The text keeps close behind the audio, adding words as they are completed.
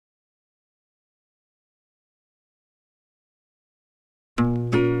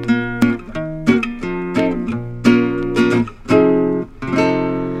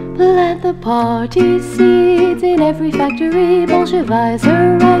the party seeds in every factory, Bolshevize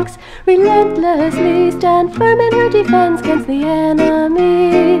her ranks, relentlessly stand firm in her defense against the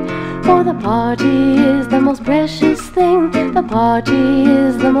enemy. For the party is the most precious thing, the party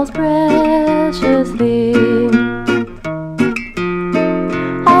is the most precious thing.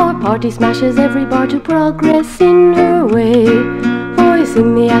 Our party smashes every bar to progress in her way,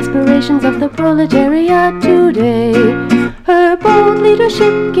 voicing the aspirations of the proletariat today. Her bold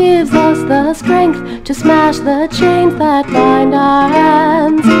leadership gives us the strength to smash the chains that bind our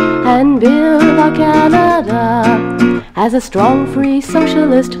hands and build our Canada as a strong, free,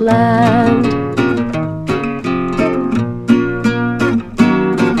 socialist land.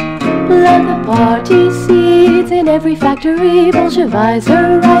 Plant the party seeds in every factory, Bolshevize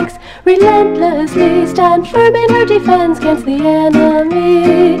her ranks, relentlessly stand firm in her defense against the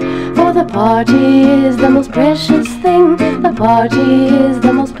enemy. For the party is the most precious thing, the party is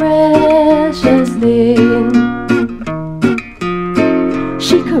the most precious thing.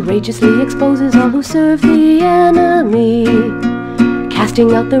 She courageously exposes all who serve the enemy,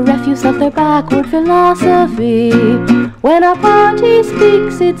 casting out the refuse of their backward philosophy. When our party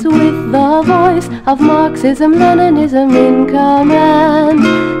speaks, it's with the voice of Marxism, Leninism in command,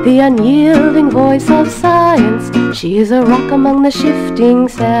 the unyielding voice of science. She is a rock among the shifting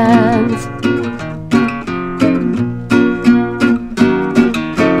sands.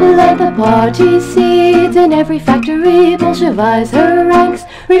 Plant the party seeds in every factory, Bolshevize her ranks,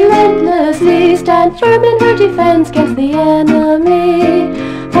 relentlessly stand firm in her defense against the enemy.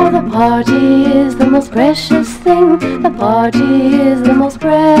 For the party is the most precious thing, the party is the most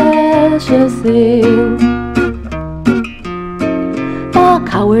precious thing. The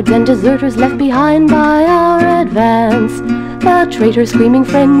cowards and deserters left behind by our advance, the traitors screaming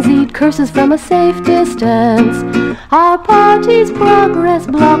frenzied curses from a safe distance. Our party's progress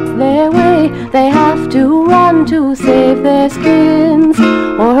blocks their way, they have to run to save their skins,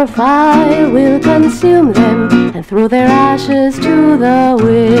 or her fire will consume them and throw their ashes to the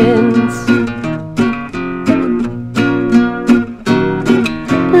winds.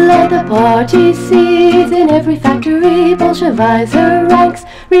 Plant the party seeds in every factory, Bolshevize her ranks,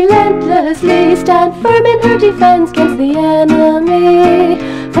 relentlessly stand firm in her defense against the enemy.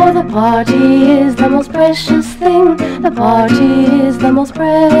 For the party is the most precious thing, the party is the most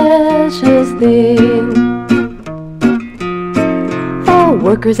precious thing. For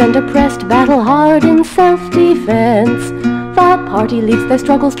workers and oppressed battle hard in self-defense, the party leads their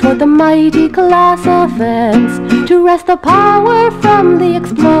struggles toward the mighty class offense, to wrest the power from the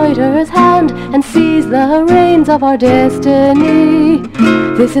exploiter's hand and seize the reins of our destiny.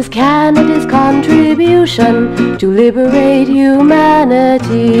 This is Canada's contribution to liberate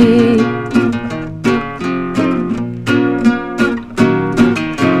humanity.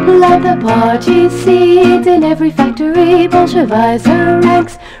 Plant the party seeds in every factory, Bolshevize her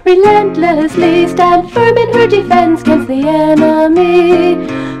ranks, relentlessly stand firm in her defense against the enemy.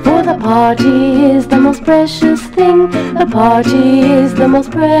 For the party is the most precious thing, the party is the most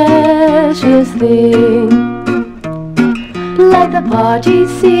precious thing. Plant the party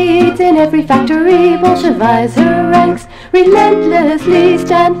seeds in every factory, Bolshevize her ranks, relentlessly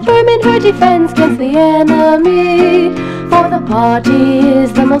stand firm in her defense against the enemy. For the party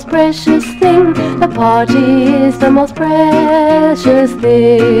is the most precious thing, the party is the most precious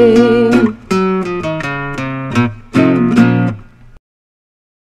thing.